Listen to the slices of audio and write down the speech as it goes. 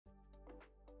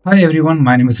Hi everyone,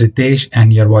 my name is Ritesh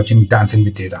and you're watching Dancing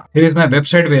with Data. Here is my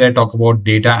website where I talk about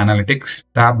data analytics,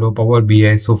 Tableau, Power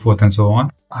BI, so forth and so on.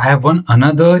 I have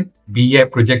another BI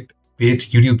project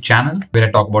based YouTube channel where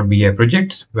I talk about BI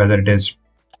projects, whether it is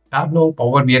Tableau,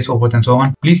 Power BI, so forth and so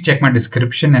on. Please check my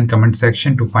description and comment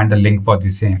section to find the link for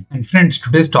the same. And friends,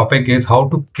 today's topic is how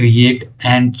to create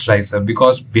an slicer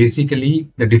because basically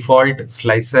the default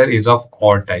slicer is of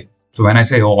OR type. So when I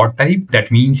say OR type,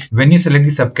 that means when you select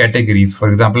the subcategories, for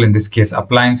example, in this case,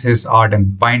 appliances, art,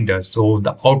 and binders. So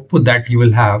the output that you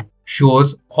will have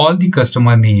shows all the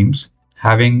customer names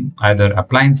having either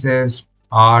appliances,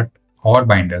 art, or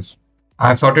binders.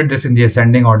 I've sorted this in the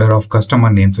ascending order of customer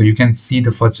name. So you can see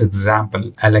the first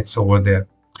example, Alex over there.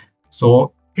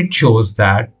 So it shows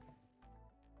that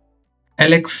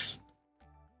Alex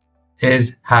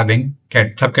is having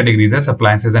subcategories as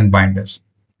appliances and binders.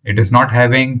 It is not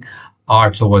having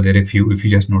arts over there if you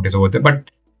just notice over there, but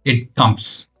it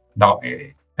comes down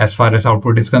as far as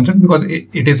output is concerned because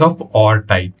it is of OR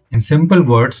type. In simple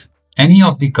words, any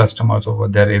of the customers over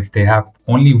there, if they have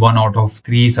only one out of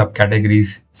three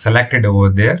subcategories selected over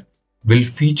there, will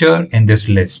feature in this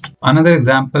list. Another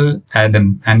example,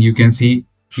 Adam, and you can see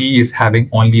he is having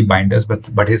only binders,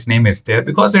 but his name is there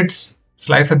because it's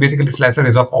slicer. Basically, slicer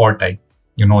is of OR type.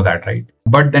 You know that, right?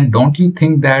 But then don't you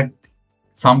think that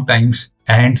sometimes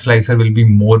AND slicer will be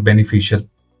more beneficial?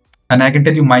 And I can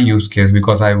tell you my use case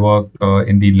because I work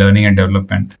in the learning and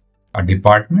development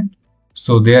department.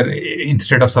 So there,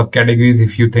 instead of subcategories,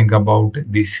 if you think about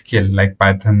the skill like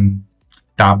Python,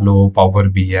 Tableau, Power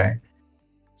BI,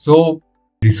 so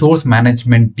resource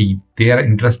management team, they are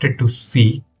interested to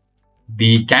see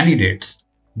the candidates,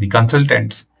 the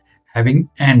consultants having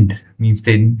AND means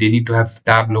they need to have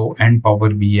Tableau and Power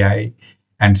BI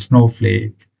and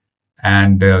Snowflake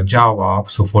and Java,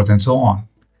 so forth and so on.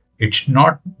 It should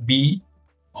not be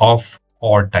of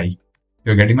OR type.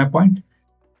 You're getting my point?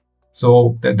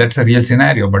 So that's a real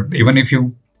scenario. But even if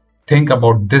you think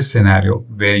about this scenario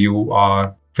where you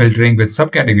are filtering with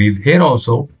subcategories, here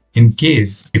also, in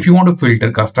case if you want to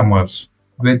filter customers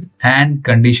with AND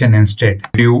condition instead,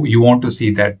 you want to see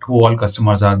that who all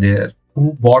customers are there,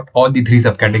 who bought all the three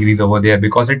subcategories over there,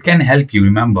 because it can help you.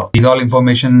 Remember, these all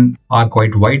information are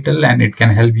quite vital and it can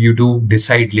help you to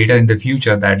decide later in the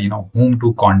future that whom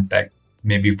to contact.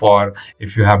 Maybe for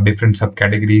if you have different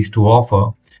subcategories to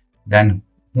offer, then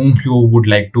whom you would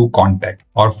like to contact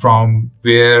or from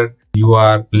where you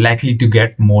are likely to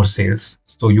get more sales.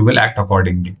 So you will act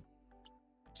accordingly.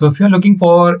 So if you're looking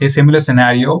for a similar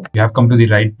scenario, you have come to the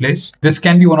right place. This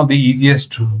can be one of the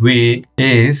easiest way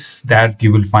is that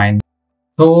you will find.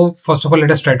 So first of all, let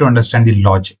us try to understand the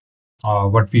logic,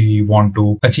 what we want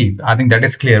to achieve. I think that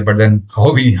is clear, but then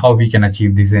how we can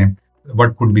achieve the same?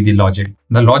 What could be the logic?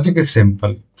 The logic is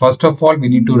simple. First of all, we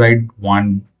need to write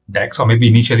one DEX, or maybe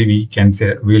initially we can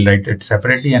say we'll write it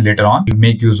separately, and later on we'll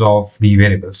make use of the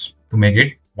variables to make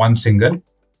it one single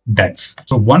DEX.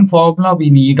 So one formula we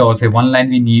need, or say one line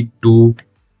we need to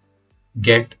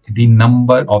get the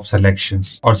number of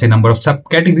selections, or say number of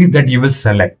subcategories that you will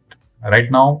select. Right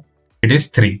now it is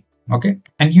 3. Okay,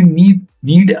 and you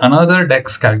need another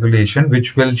DEX calculation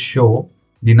which will show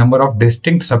the number of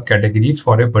distinct subcategories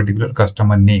for a particular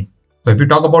customer name. So if you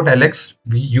talk about Alex,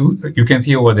 you can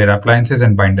see over there appliances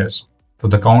and binders. So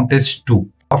the count is 2.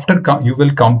 After you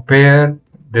will compare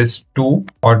this 2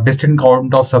 or distinct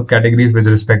count of subcategories with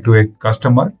respect to a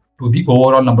customer to the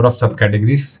overall number of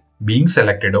subcategories being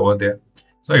selected over there.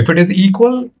 So if it is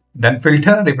equal, then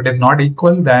filter. If it is not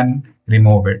equal, then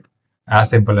remove it. As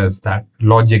simple as that.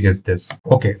 Logic is this.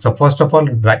 Okay, so first of all,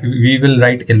 we will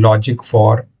write a logic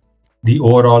for the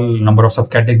overall number of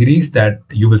subcategories that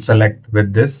you will select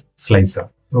with this slicer.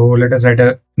 So let us write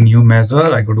a new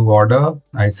measure. I go to order.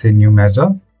 I say new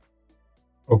measure.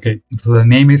 Okay, so the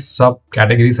name is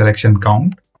subcategory selection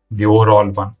count, the overall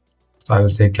one. So I will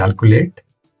say calculate.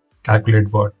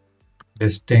 Calculate what?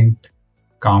 Distinct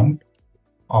count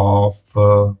of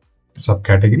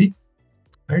subcategory.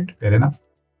 Right, fair enough.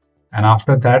 And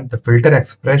after that, the filter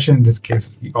expression in this case,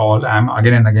 I'm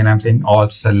again and again I'm saying all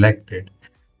selected.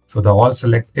 So the all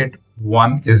selected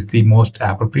one is the most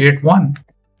appropriate one.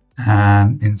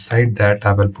 And inside that,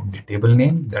 I will put the table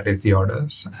name, that is the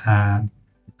orders, and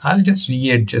I'll just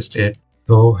readjust it.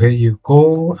 So here you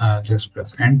go. I'll just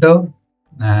press enter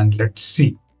and let's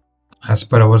see. As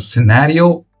per our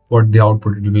scenario, what the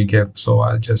output it will give. So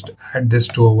I'll just add this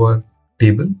to our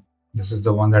table. This is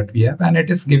the one that we have, and it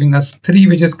is giving us 3,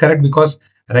 which is correct because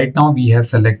right now we have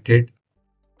selected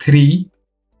 3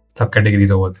 subcategories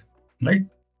over there, right?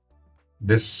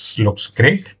 This looks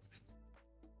great.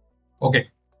 Okay,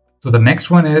 so the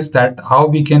next one is that how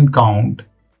we can count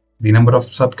the number of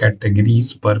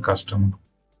subcategories per customer.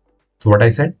 So what I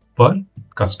said, per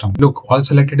customer. Look, all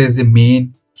selected is the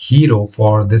main hero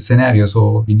for this scenario.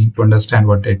 So we need to understand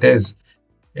what it is.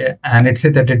 And it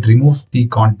says that it removes the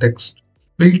context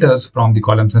filters from the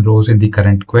columns and rows in the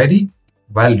current query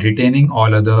while retaining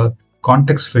all other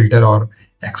context filter or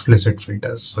explicit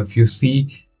filters. So if you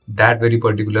see that very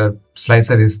particular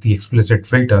slicer is the explicit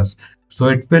filters, so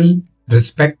it will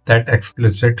respect that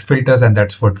explicit filters, and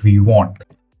that's what we want.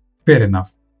 Fair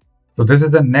enough. So this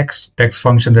is the next text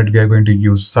function that we are going to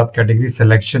use, subcategory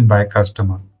selection by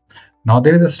customer. Now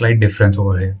there is a slight difference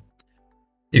over here.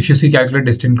 If you see calculate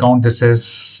distinct count, this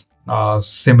is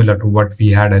similar to what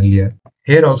we had earlier.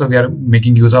 Here also we are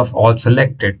making use of all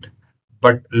selected,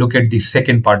 but look at the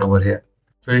second part over here.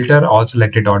 Filter all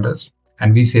selected orders,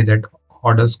 and we say that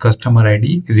orders customer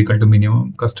ID is equal to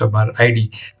minimum customer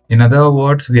ID. In other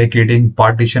words, we are creating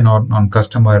partition on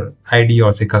customer ID,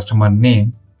 or say customer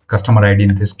name, customer ID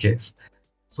in this case.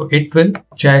 So it will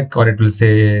check, or it will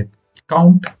say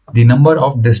count the number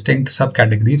of distinct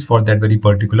subcategories for that very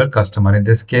particular customer. In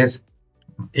this case,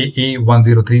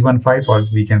 AA10315, or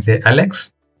we can say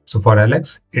Alex. So for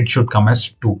Alex, it should come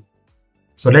as 2.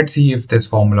 So let's see if this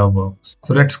formula works.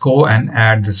 So let's go and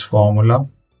add this formula.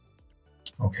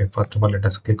 Okay, first of all, let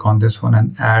us click on this one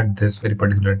and add this very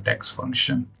particular text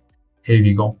function. Here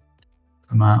we go.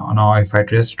 So now if I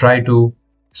just try to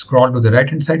scroll to the right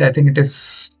hand side, I think it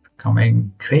is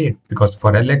coming great, because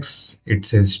for Alex it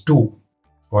says 2.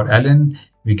 For Alan,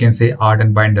 we can say art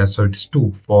and binder, so it's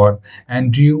 2. For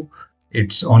Andrew,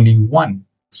 it's only 1.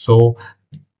 So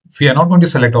we are not going to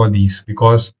select all these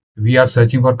because we are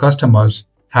searching for customers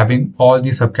having all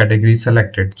the subcategories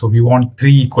selected. So we want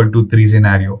 3 equal to 3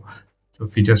 scenario. So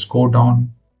if we just go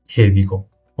down, here we go.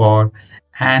 For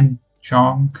Han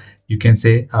Chong, you can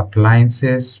say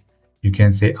appliances, you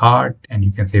can say art, and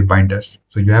you can say binders.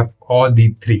 So you have all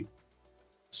the 3.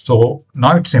 So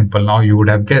now it's simple. Now you would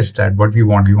have guessed that what we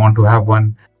want. We want to have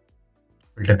one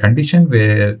filter condition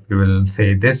where we will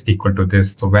say this equal to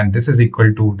this. So when this is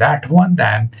equal to that one,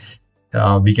 then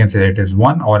we can say it is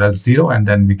 1 or else 0, and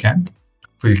then we can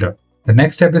filter. The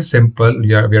next step is simple.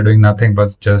 We are doing nothing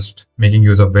but just making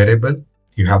use of variable.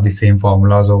 You have the same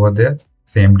formulas over there,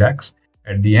 same DAX.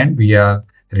 At the end, we are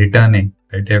returning,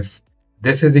 right? If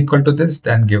this is equal to this,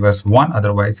 then give us 1,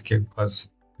 otherwise give us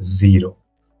 0.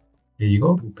 Here you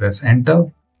go. We press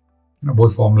enter.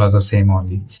 Both formulas are same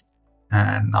only.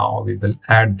 And now we will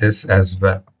add this as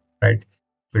well, right?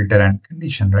 Filter and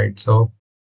condition, right? So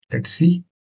let's see.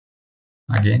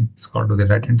 Again, scroll to the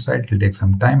right hand side. It will take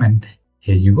some time, and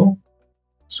here you go.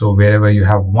 So wherever you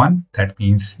have 1, that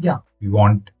means, yeah, we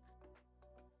want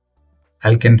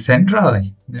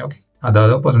Alkensandra. Okay. The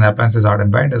other person, appliances, art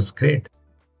and binders, great.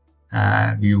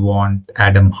 And we want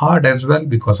Adam Hart as well,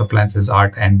 because appliances,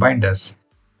 art and binders.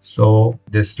 So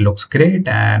this looks great.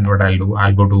 And what I'll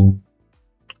do,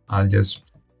 I'll just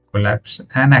collapse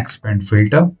and expand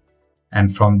filter.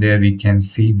 And from there we can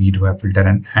see we do have filter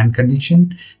and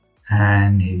condition.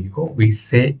 And here you go. We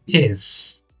say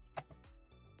is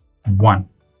 1.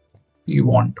 We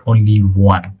want only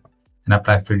 1, and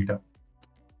apply filter.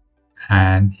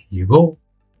 And here you go.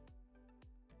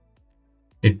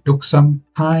 It took some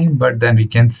time, but then we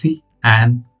can see,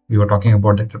 and we were talking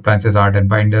about the appliances, art and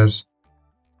binders.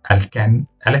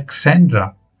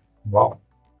 Alexandra, wow.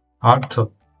 Arthur,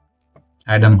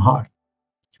 Adam Hart.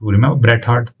 You remember Bret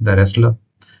Hart, the wrestler?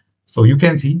 So you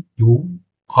can see you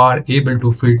are able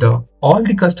to filter all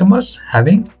the customers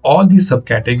having all these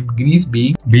subcategories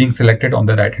being selected on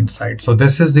the right hand side. So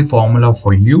this is the formula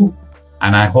for you,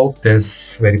 and I hope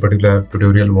this very particular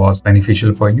tutorial was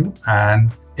beneficial for you.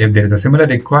 And if there is a similar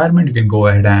requirement, you can go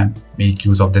ahead and make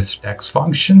use of this text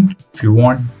function. If you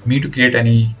want me to create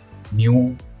any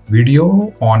new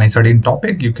video on a certain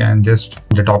topic, you can just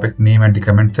put the topic name at the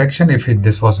comment section. If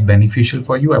this was beneficial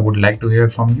for you, I would like to hear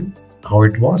from you how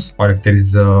it was, or if there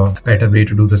is a better way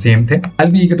to do the same thing. I'll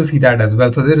be eager to see that as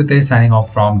well. So this is Ritesh signing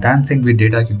off from Dancing with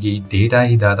Data, क्योंकि data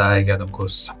ही दादा है क्या तुमको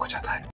सब कुछ आता है.